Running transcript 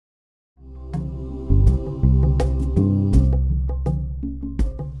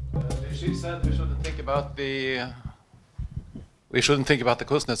said we shouldn't think about the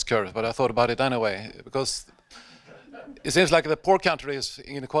Kuznets curve, but I thought about it anyway, because it seems like the poor countries'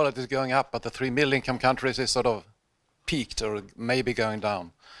 inequality is going up, but the 3 middle income countries is sort of peaked or maybe going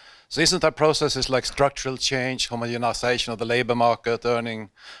down. So isn't that processes like structural change, homogenization of the labor market, earning,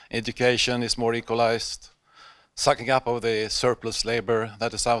 education is more equalized, sucking up of the surplus labor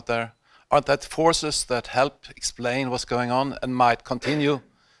that is out there? Aren't that forces that help explain what's going on and might continue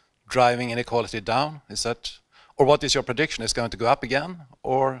driving inequality down? Is that, or what is your prediction? Is it going to go up again,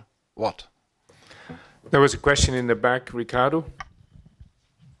 or what? There was a question in the back, Ricardo.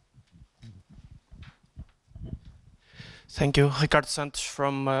 Thank you. Ricardo Santos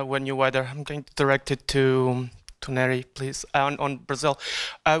from UNU-WIDER. I'm going to direct it to Neri, please, on Brazil.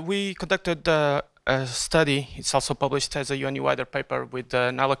 We conducted a study. It's also published as a UNU-WIDER paper with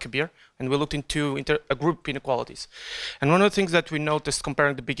Naila Kabir, and we looked into group inequalities. And one of the things that we noticed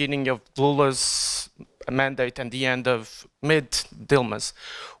comparing the beginning of Lula's mandate and the end of mid-Dilma's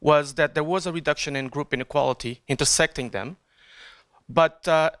was that there was a reduction in group inequality, intersecting them, but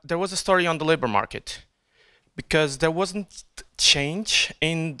there was a story on the labor market, because there wasn't change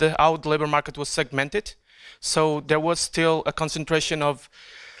in how the labor market was segmented. So there was still a concentration of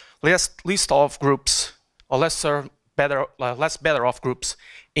least off groups, or less better off groups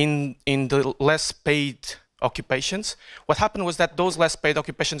in the less paid occupations. What happened was that those less paid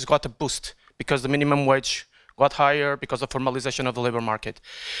occupations got a boost because the minimum wage got higher because of formalization of the labor market.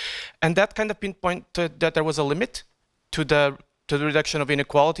 And that kind of pinpointed that there was a limit to the reduction of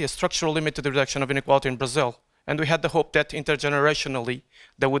inequality, a structural limit to the reduction of inequality in Brazil. And we had the hope that intergenerationally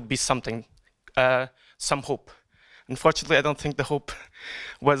there would be something, some hope. Unfortunately, I don't think the hope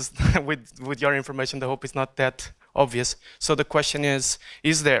was, with your information, the hope is not that obvious. So the question is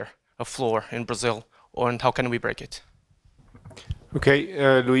there a floor in Brazil, and how can we break it?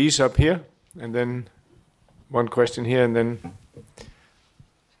 Okay, Louise up here, and then one question here, and then...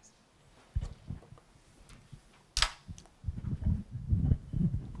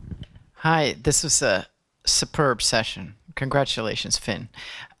 Hi, this was a superb session. Congratulations, Finn,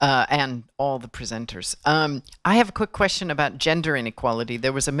 and all the presenters. I have a quick question about gender inequality.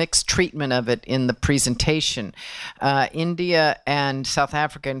 There was a mixed treatment of it in the presentation. India and South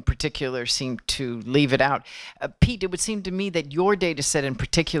Africa in particular seemed to leave it out. Pete, it would seem to me that your data set in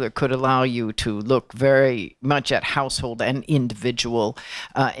particular could allow you to look very much at household and individual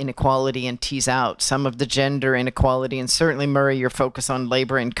inequality and tease out some of the gender inequality. And certainly, Murray, your focus on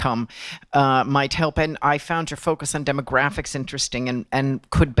labor income might help. And I found your focus on demographics interesting and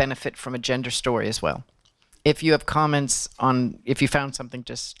could benefit from a gender story as well. If you have comments on, if you found something,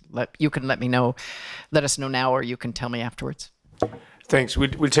 you can let me know, let us know now, or you can tell me afterwards. Thanks.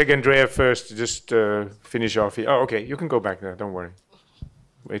 We'll take Andrea first to just finish off here. Oh, okay, you can go back there, don't worry.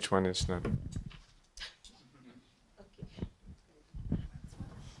 Which one is not?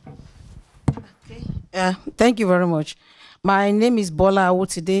 Okay. Thank you very much. My name is Bola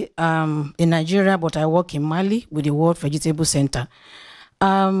Awotide. I'm in Nigeria, but I work in Mali with the World Vegetable Center.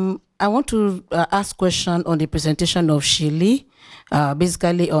 I want to ask a question on the presentation of Shili,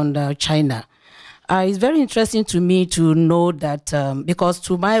 basically on China. It's very interesting to me to know that, because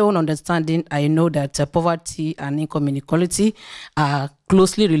to my own understanding, I know that poverty and income inequality are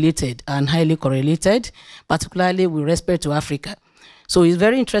closely related and highly correlated, particularly with respect to Africa. So it's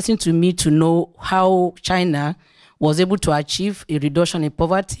very interesting to me to know how China was able to achieve a reduction in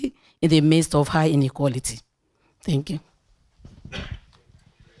poverty in the midst of high inequality. Thank you.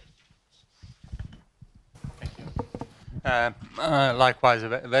 Thank you. Likewise, a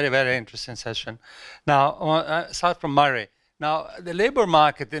very, very interesting session. Now, start from Murray. Now, the labor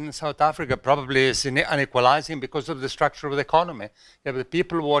market in South Africa probably is unequalizing because of the structure of the economy. You have the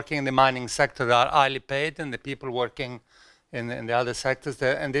people working in the mining sector that are highly paid, and the people working in the other sectors,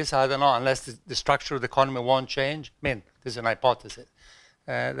 and this, I don't know, unless the structure of the economy won't change. I mean, this is an hypothesis.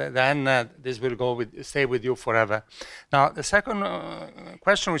 Then this will stay with you forever. Now, the second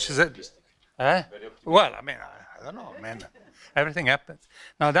question, which is, well, I mean, I don't know, man. Everything happens.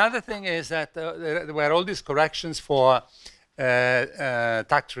 Now, the other thing is that there were all these corrections for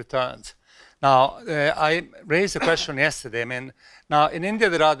tax returns. Now, I raised a question yesterday. I mean, now in India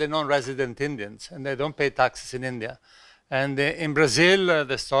there are the non-resident Indians, and they don't pay taxes in India. And in Brazil,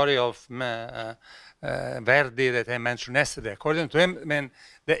 the story of Verdi that I mentioned yesterday, according to him, I mean,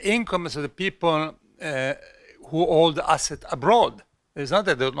 the incomes of the people who hold assets abroad, it's not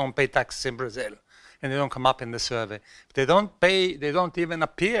that they don't pay taxes in Brazil. and they don't come up in the survey. They don't pay, they don't even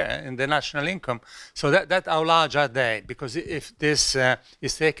appear in the national income. So that how large are they? Because if this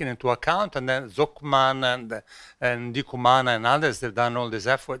is taken into account, and then Zuckman and Dikumana and others, they've done all these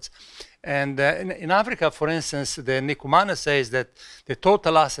efforts. And in Africa, for instance, the Nikumana says that the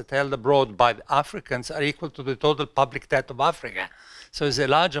total asset held abroad by the Africans are equal to the total public debt of Africa. So it's a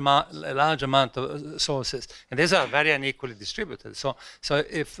large amount of sources, and these are very unequally distributed. So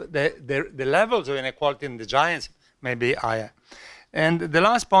if the levels of inequality in the giants may be higher. And the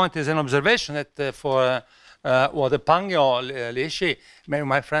last point is an observation that for the Pangyo Lishi,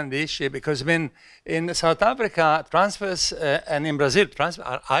 my friend Lishi, because in South Africa, transfers and in Brazil, transfers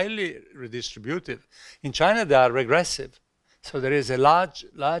are highly redistributive. In China, they are regressive. So there is a large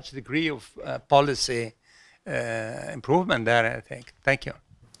degree of policy improvement there, I think. Thank you.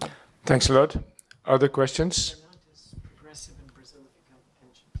 Thanks a lot. Other questions?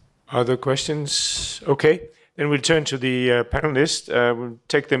 Other questions? Okay. Then we'll turn to the panelists. We'll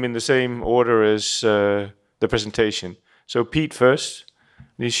take them in the same order as the presentation. So Pete first,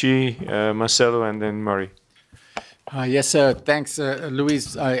 Nishi, Marcelo, and then Murray. Yes, thanks,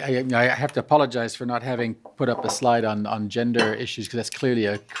 Louise. I have to apologize for not having put up a slide on gender issues, because that's clearly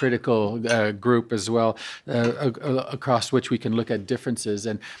a critical group as well, across which we can look at differences.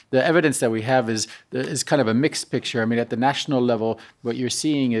 And the evidence that we have is kind of a mixed picture. I mean, at the national level, what you're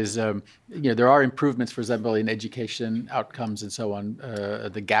seeing is, there are improvements, for example, in education outcomes and so on.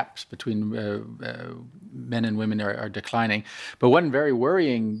 The gaps between men and women are declining. But one very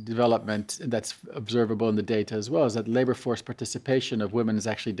worrying development that's observable in the data as well is that labor force participation of women is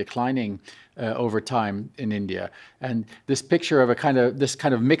actually declining over time in India. And this picture of this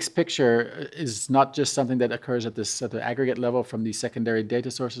kind of mixed picture is not just something that occurs at the aggregate level from these secondary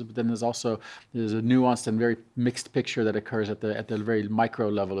data sources, but then there's a nuanced and very mixed picture that occurs at the very micro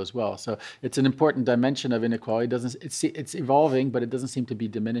level as well. So it's an important dimension of inequality. It's evolving, but it doesn't seem to be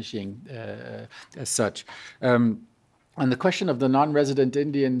diminishing as such. On the question of the non-resident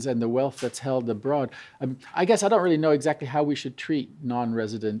Indians and the wealth that's held abroad, I guess I don't really know exactly how we should treat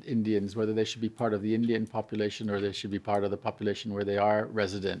non-resident Indians, whether they should be part of the Indian population or they should be part of the population where they are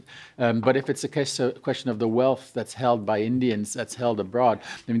resident. But if it's a question of the wealth that's held by Indians that's held abroad,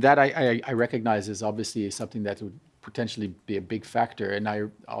 I mean, that I recognize is obviously something that would potentially be a big factor, and I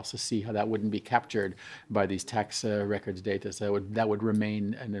also see how that wouldn't be captured by these tax records data. So that would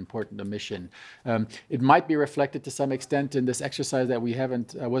remain an important omission. It might be reflected to some extent in this exercise that we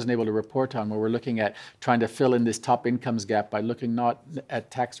wasn't able to report on, where we're looking at trying to fill in this top incomes gap by looking not at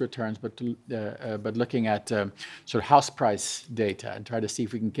tax returns, but looking at sort of house price data and try to see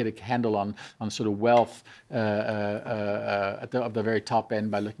if we can get a handle on sort of wealth at the very top end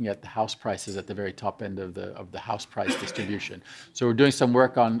by looking at the house prices at the very top end of the house price distribution. So we're doing some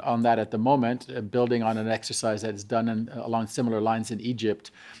work on that at the moment, building on an exercise that's done along similar lines in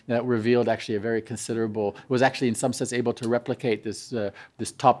Egypt that revealed actually a very considerable, was actually in some sense able to replicate this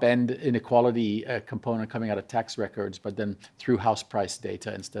top end inequality component coming out of tax records, but then through house price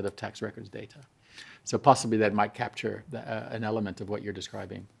data instead of tax records data. So possibly that might capture an element of what you're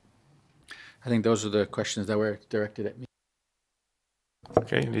describing. I think those are the questions that were directed at me.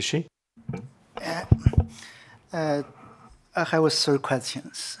 Okay, Lishi? I have 3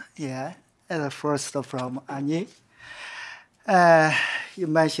 questions. Yeah. The first from Annie. You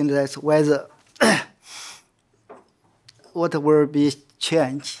mentioned that whether what will be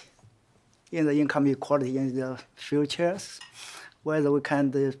change in the income equality in the futures, whether we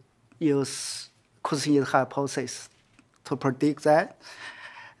can use Kuznets hypothesis to predict that.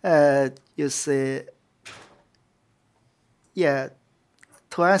 You say, yeah,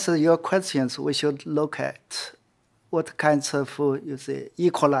 to answer your questions, we should look at what kinds of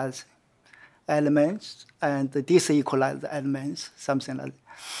equalized elements and disequalized elements, something like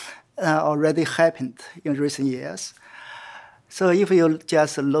that, already happened in recent years. So if you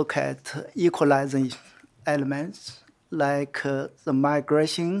just look at equalizing elements, like the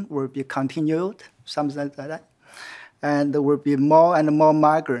migration will be continued, something like that, and there will be more and more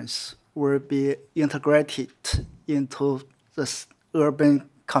migrants will be integrated into the urban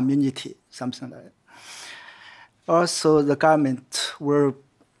community, something like that. Also, the government will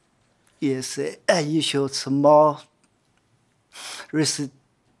issue some more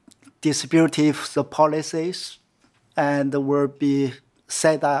distributive policies and will be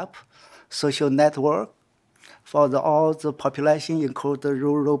set up social network for all the population, include the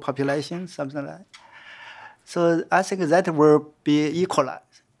rural population, something like that. So I think that will be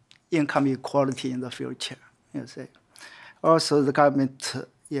equalized, income equality in the future. You see. Also, the government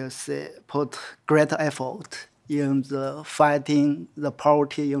put great effort in the fighting the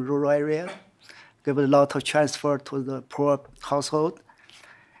poverty in rural areas, give a lot of transfer to the poor household.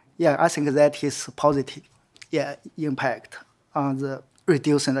 Yeah, I think that is positive, impact on the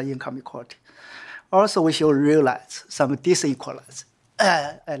reducing the income equality. Also, we should realize some disequalized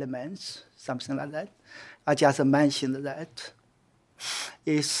elements, something like that. I just mentioned that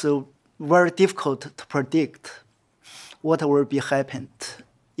it's very difficult to predict what will be happened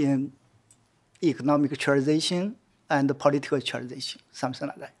in economic transition and political transition, something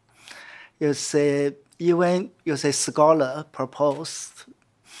like that. Even scholar proposed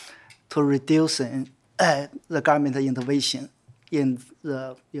to reducing the government intervention in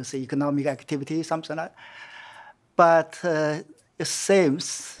the economic activity, something like that. But it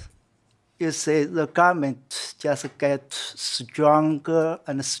seems the government just get stronger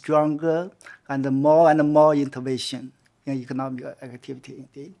and stronger and more intervention in economic activity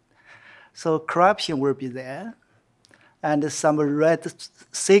indeed. So corruption will be there, and some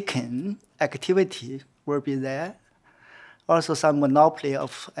rent-seeking activity will be there. Also, some monopoly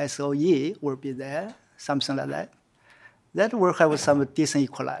of SOE will be there, something like that. That will have some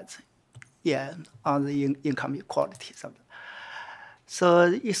disequalizing, on the income equality.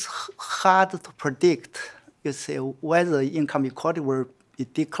 So it's hard to predict, whether income equality will be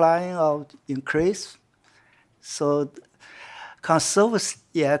decline or increase. So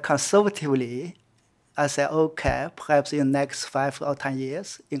conservatively, I say, okay, perhaps in the next 5 or 10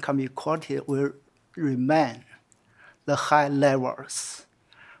 years, income equality will remain. The high levels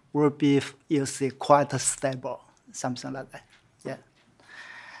will be, quite stable, something like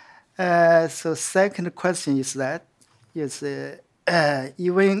that. So second question is that,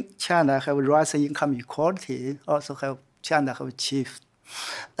 even China have rising income equality, also China have achieved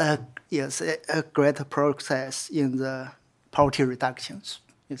a greater progress in the poverty reductions.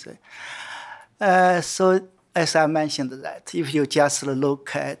 So as I mentioned that, if you just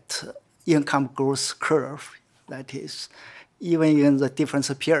look at income growth curve, that is, even in the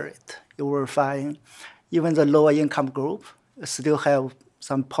difference period, you will find even the lower income group still have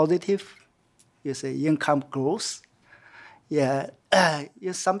some positive, income growth.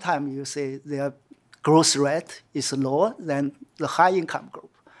 Sometimes their growth rate is lower than the high income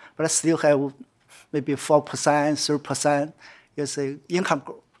group, but still have maybe 4%, 3%, income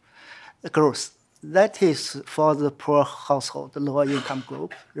group growth. That is for the poor household, the lower income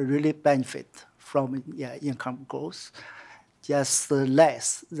group, really benefit from income growth, just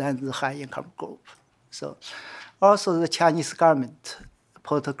less than the high income group. So also the Chinese government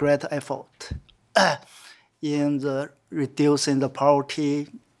put a great effort in the reducing the poverty,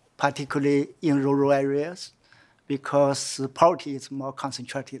 particularly in rural areas, because poverty is more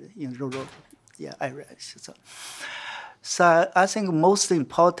concentrated in rural areas. So I think most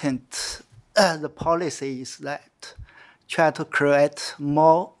important the policy is that try to create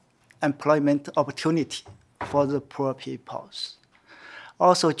more employment opportunity for the poor peoples.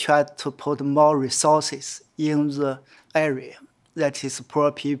 Also try to put more resources in the area that is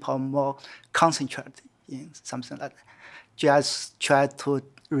poor people more concentrated in, something like that. Just try to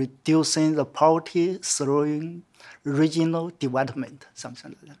reducing the poverty through regional development,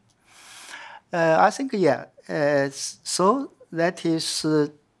 something like that. I think, so that is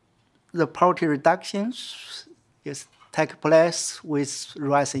the poverty reductions is take place with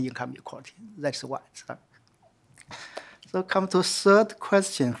rising income equality. That's why. So come to third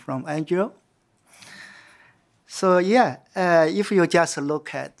question from Andrew. So if you just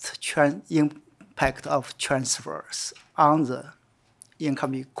look at impact of transfers on the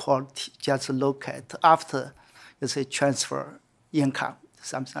income equality, just look at after transfer income,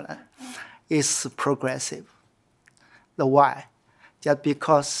 something like that, it's progressive. The why? Just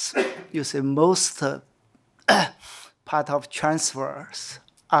because most part of transfers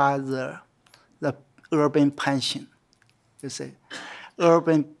are the urban pension.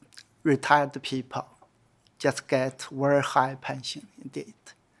 Urban retired people just get very high pension indeed.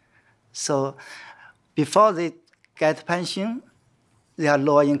 So before they get pension, they are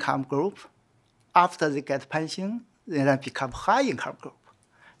low income group. After they get pension, they then become high income group.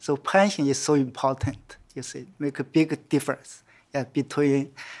 So pension is so important, make a big difference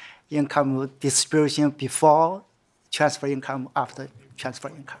between income distribution before transfer income, after transfer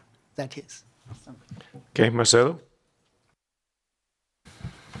income. That is. Okay, Marcelo?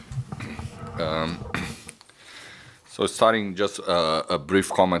 So starting just a brief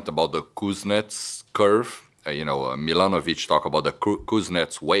comment about the Kuznets curve. Milanovic talked about the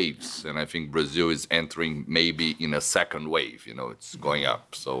Kuznets waves, and I think Brazil is entering maybe in a second wave. It's going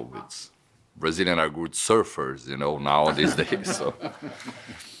up. So Brazilians are good surfers, now these days. So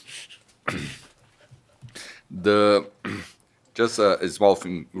Just a small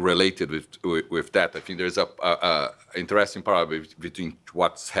thing related with that. I think there's a interesting parallel between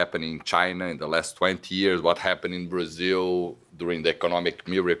what's happening in China in the last 20 years, what happened in Brazil during the economic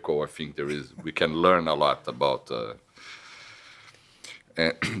miracle. I think we can learn a lot about.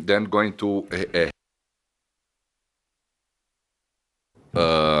 Then going to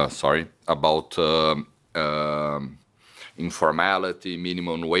about informality,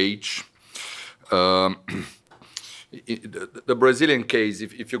 minimum wage. The Brazilian case,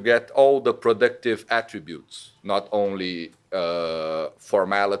 if you get all the productive attributes, not only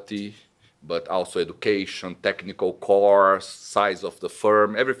formality, but also education, technical course, size of the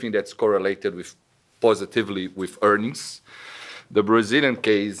firm, everything that's correlated with positively with earnings. The Brazilian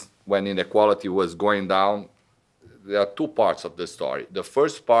case, when inequality was going down, there are two parts of the story. The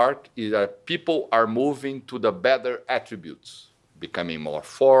first part is that people are moving to the better attributes, becoming more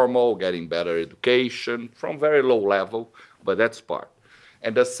formal, getting better education from very low level, but that's part.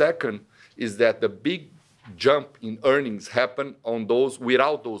 And the second is that the big jump in earnings happen on those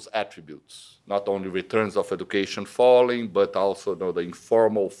without those attributes, not only returns of education falling, but also the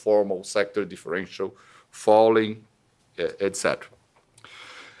informal, formal sector differential falling, etc.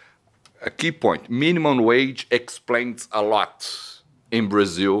 A key point, minimum wage explains a lot in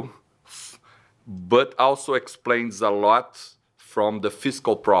Brazil, but also explains a lot from the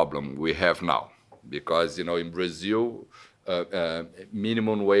fiscal problem we have now. Because, in Brazil,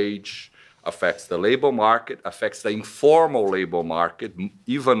 minimum wage affects the labor market, affects the informal labor market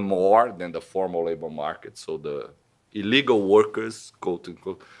even more than the formal labor market. So the illegal workers, quote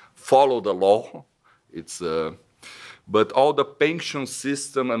unquote, follow the law. But all the pension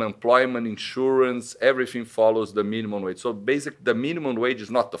system, unemployment insurance, everything follows the minimum wage. So basically, the minimum wage is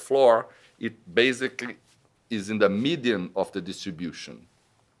not the floor. It basically is in the median of the distribution.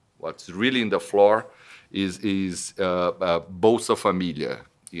 What's really in the floor is Bolsa Familia,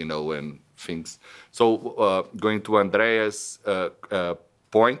 and things. So going to Andrea's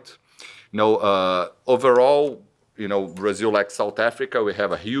point, overall, Brazil, like South Africa, we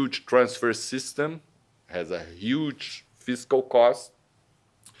have a huge transfer system, has a huge fiscal cost,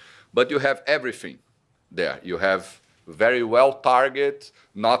 but you have everything there. You have very well target,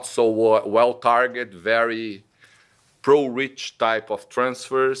 not so well target, very pro-rich type of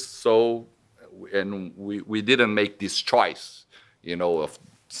transfers. So, and we didn't make this choice, of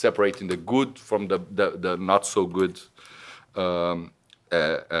separating the good from the not so good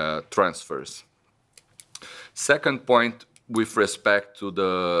transfers. Second point, with respect to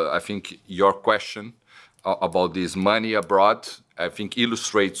I think your question about this money abroad, I think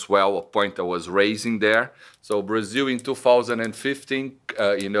illustrates well a point I was raising there. So Brazil in 2015,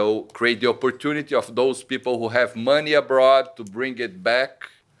 create the opportunity of those people who have money abroad to bring it back,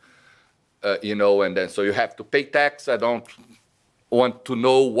 and then so you have to pay tax. I don't want to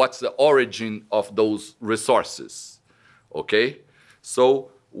know what's the origin of those resources, okay?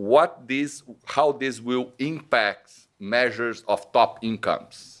 So how this will impact measures of top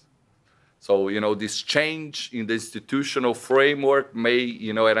incomes. So, this change in the institutional framework may,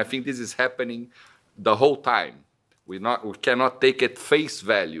 and I think this is happening the whole time. We cannot take it face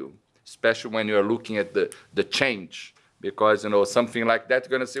value, especially when you're looking at the change, because, something like that,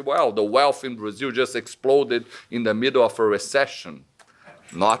 you're going to say, well, the wealth in Brazil just exploded in the middle of a recession.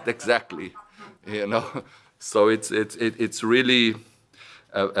 Not exactly, So it's really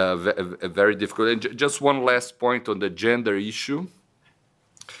very difficult. And just one last point on the gender issue.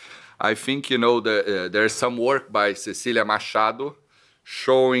 I think, there's some work by Cecilia Machado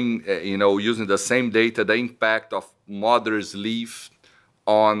showing, using the same data, the impact of mother's leave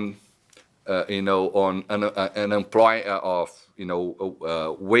on, on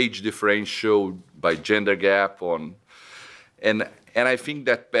wage differential by gender gap and I think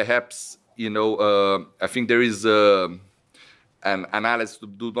that perhaps, I think there is an analysis to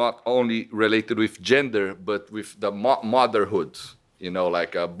do not only related with gender, but with the motherhood.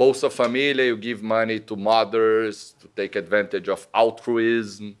 Like a Bolsa Familia, you give money to mothers to take advantage of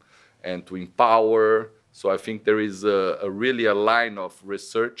altruism and to empower. So I think there is really a line of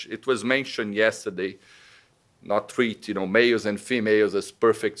research. It was mentioned yesterday, not treat males and females as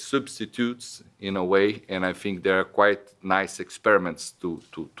perfect substitutes in a way, and I think there are quite nice experiments to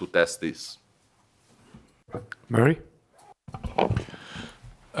test this. Murray?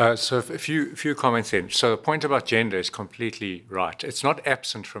 So a few comments in. So the point about gender is completely right. It's not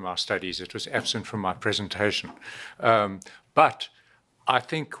absent from our studies. It was absent from my presentation. But I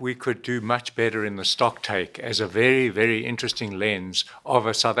think we could do much better in the stock take as a very, very interesting lens of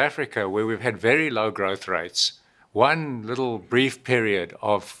a South Africa where we've had very low growth rates one little brief period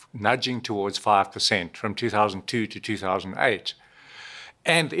of nudging towards 5% from 2002 to 2008.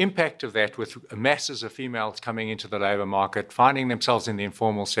 And the impact of that with masses of females coming into the labor market, finding themselves in the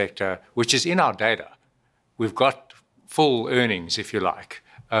informal sector, which is in our data. We've got full earnings, if you like.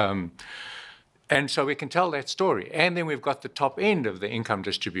 And so we can tell that story. And then we've got the top end of the income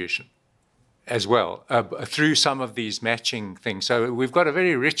distribution as well, through some of these matching things. So we've got a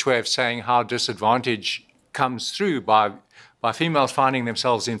very rich way of saying how disadvantage comes through by females finding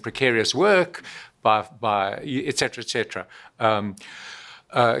themselves in precarious work, by et cetera, et cetera.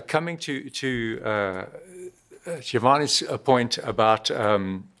 Coming to Giovanni's point about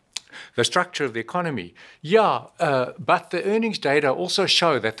the structure of the economy, but the earnings data also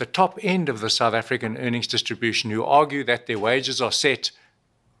show that the top end of the South African earnings distribution, who argue that their wages are set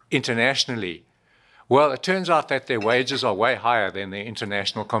internationally, well, it turns out that their wages are way higher than their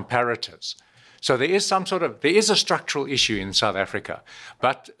international comparators. So there is a structural issue in South Africa,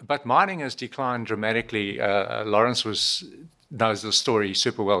 but mining has declined dramatically. Lawrence knows the story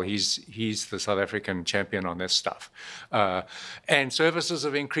super well. He's the South African champion on this stuff. And services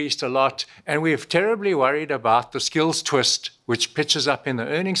have increased a lot, and we're terribly worried about the skills twist, which pitches up in the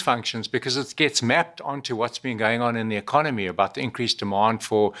earnings functions because it gets mapped onto what's been going on in the economy about the increased demand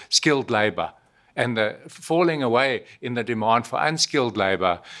for skilled labor and the falling away in the demand for unskilled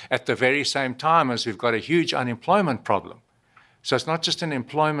labor at the very same time as we've got a huge unemployment problem. So it's not just an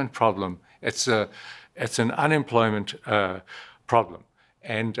employment problem, it's an unemployment problem.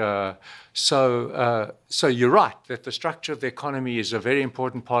 And so you're right that the structure of the economy is a very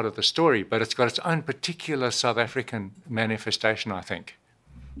important part of the story, but it's got its own particular South African manifestation, I think.